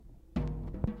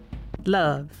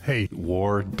love, hate,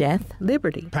 war, death,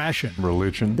 liberty, passion,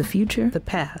 religion, the future, the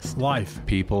past, life,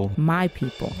 people, my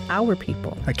people, our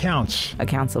people, accounts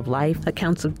of life,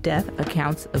 accounts of death,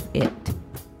 accounts of it.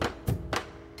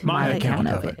 My account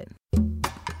of it.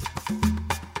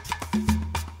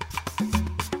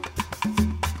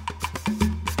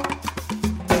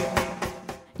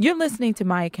 You're listening to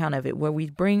My Account of It, where we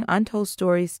bring untold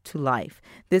stories to life.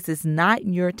 This is not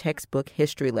your textbook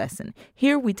history lesson.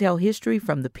 Here we tell history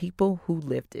from the people who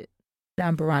lived it.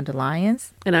 I'm Beronda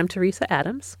Lyons. And I'm Teresa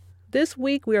Adams. This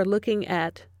week we are looking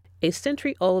at a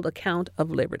century-old account of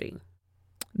liberty.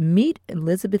 Meet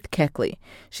Elizabeth Keckley.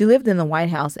 She lived in the White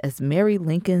House as Mary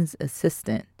Lincoln's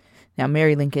assistant. Now,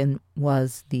 Mary Lincoln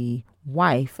was the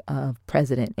wife of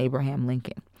President Abraham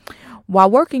Lincoln.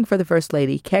 While working for the First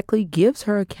Lady, Keckley gives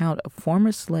her account of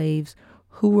former slaves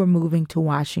who were moving to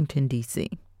Washington, D.C.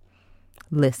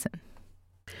 Listen.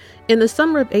 In the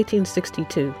summer of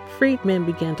 1862, freedmen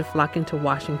began to flock into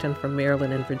Washington from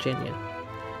Maryland and Virginia.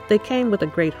 They came with a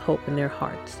great hope in their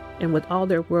hearts and with all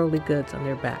their worldly goods on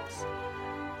their backs.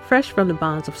 Fresh from the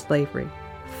bonds of slavery,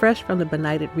 fresh from the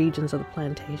benighted regions of the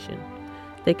plantation,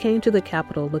 they came to the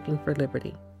capital looking for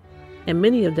liberty, and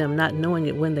many of them not knowing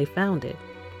it when they found it.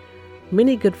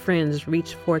 Many good friends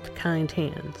reached forth kind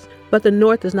hands, but the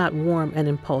North is not warm and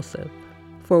impulsive.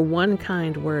 For one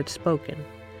kind word spoken,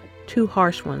 two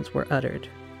harsh ones were uttered.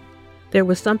 There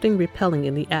was something repelling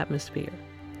in the atmosphere,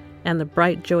 and the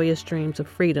bright, joyous dreams of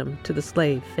freedom to the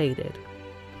slave faded,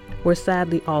 were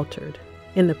sadly altered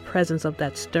in the presence of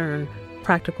that stern,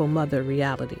 practical mother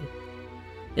reality.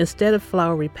 Instead of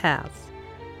flowery paths,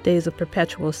 days of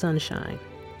perpetual sunshine,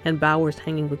 and bowers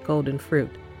hanging with golden fruit,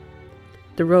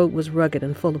 the road was rugged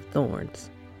and full of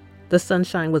thorns. The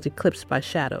sunshine was eclipsed by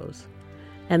shadows,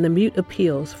 and the mute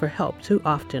appeals for help too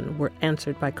often were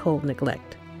answered by cold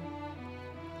neglect.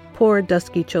 Poor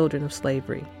dusky children of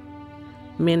slavery,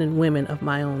 men and women of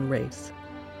my own race.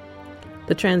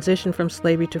 The transition from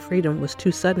slavery to freedom was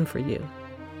too sudden for you.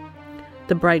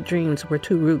 The bright dreams were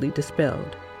too rudely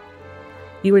dispelled.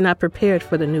 You were not prepared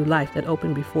for the new life that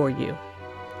opened before you,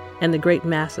 and the great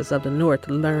masses of the North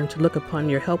learned to look upon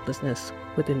your helplessness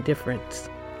with indifference,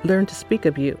 learned to speak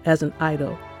of you as an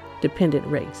idle, dependent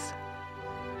race.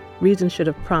 Reason should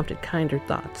have prompted kinder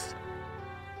thoughts.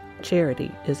 Charity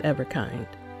is ever kind.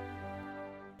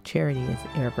 Charity is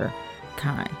ever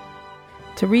kind.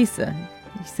 Teresa,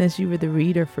 since you were the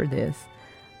reader for this,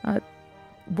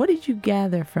 what did you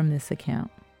gather from this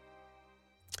account?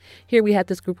 Here we had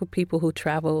this group of people who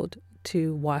traveled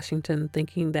to Washington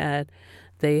thinking that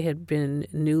they had been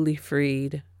newly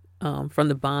freed from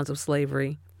the bonds of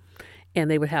slavery, and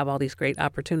they would have all these great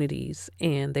opportunities,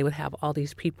 and they would have all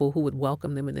these people who would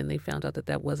welcome them, and then they found out that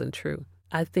that wasn't true.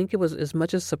 I think it was as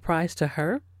much a surprise to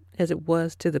her as it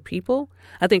was to the people.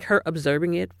 I think her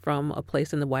observing it from a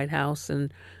place in the White House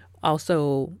and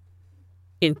also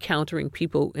encountering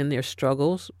people in their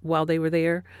struggles while they were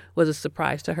there was a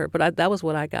surprise to her. But that was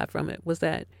what I got from it, was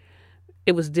that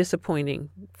it was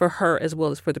disappointing for her as well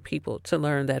as for the people to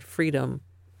learn that freedom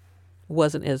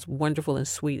wasn't as wonderful and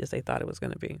sweet as they thought it was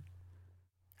going to be.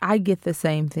 I get the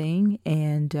same thing.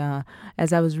 And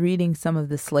as I was reading some of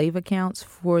the slave accounts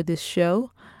for this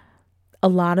show, a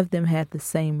lot of them had the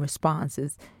same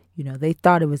responses. You know, they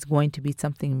thought it was going to be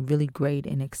something really great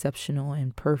and exceptional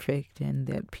and perfect, and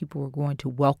that people were going to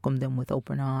welcome them with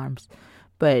open arms.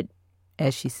 But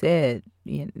as she said,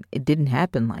 it didn't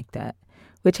happen like that,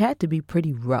 which had to be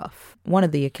pretty rough. One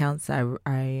of the accounts I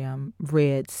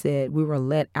read said we were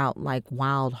let out like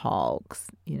wild hogs,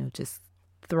 just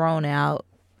thrown out.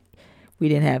 We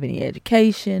didn't have any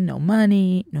education, no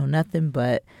money, no nothing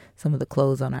but some of the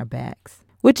clothes on our backs,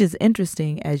 which is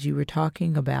interesting as you were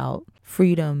talking about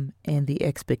freedom and the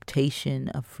expectation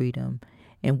of freedom,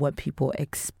 and what people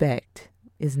expect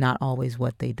is not always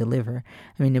what they deliver.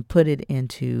 I mean, to put it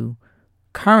into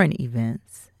current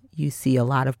events, you see a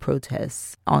lot of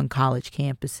protests on college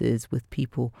campuses with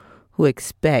people who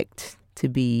expect to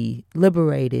be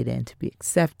liberated and to be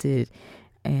accepted,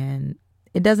 and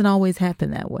it doesn't always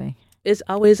happen that way. It's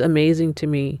always amazing to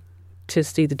me to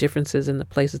see the differences in the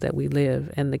places that we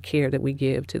live and the care that we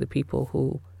give to the people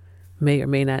who may or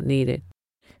may not need it.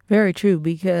 Very true,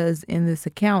 because in this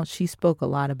account, she spoke a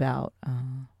lot about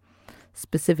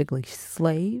specifically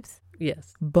slaves.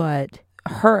 Yes. But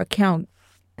her account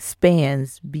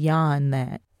spans beyond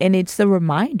that. And it's a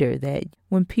reminder that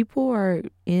when people are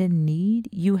in need,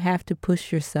 you have to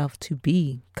push yourself to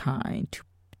be kind,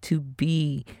 to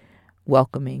be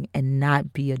welcoming and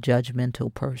not be a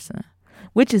judgmental person,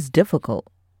 which is difficult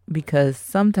because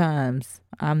sometimes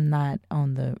I'm not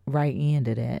on the right end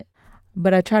of that.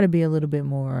 But I try to be a little bit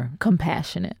more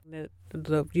compassionate.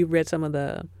 You read some of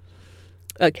the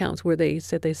accounts where they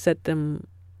said they set them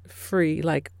free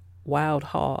like wild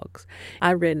hogs.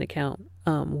 I read an account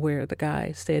where the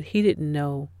guy said he didn't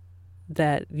know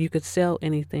that you could sell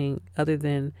anything other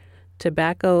than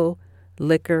tobacco,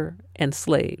 liquor, and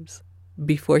slaves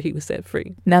before he was set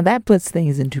free. Now that puts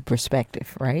things into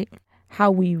perspective, right? How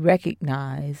we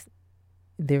recognize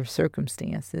their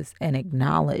circumstances and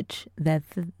acknowledge that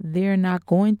they're not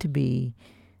going to be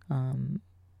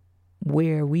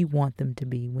where we want them to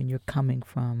be when you're coming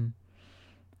from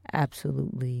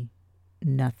absolutely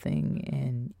nothing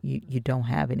and you don't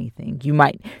have anything.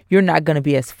 You're not going to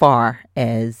be as far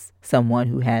as someone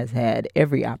who has had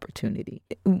every opportunity.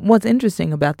 What's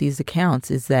interesting about these accounts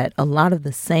is that a lot of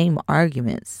the same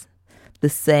arguments, the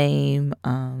same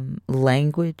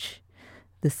language,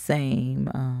 the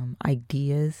same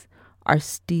ideas are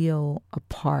still a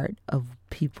part of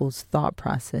people's thought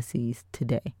processes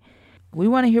today. We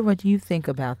want to hear what you think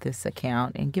about this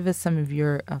account and give us some of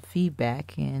your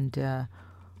feedback. And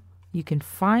you can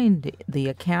find the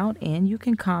account and you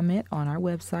can comment on our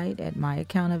website at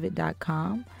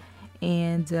myaccountofit.com.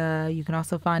 And you can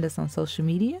also find us on social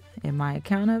media at My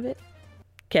Account of It.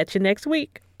 Catch you next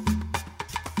week.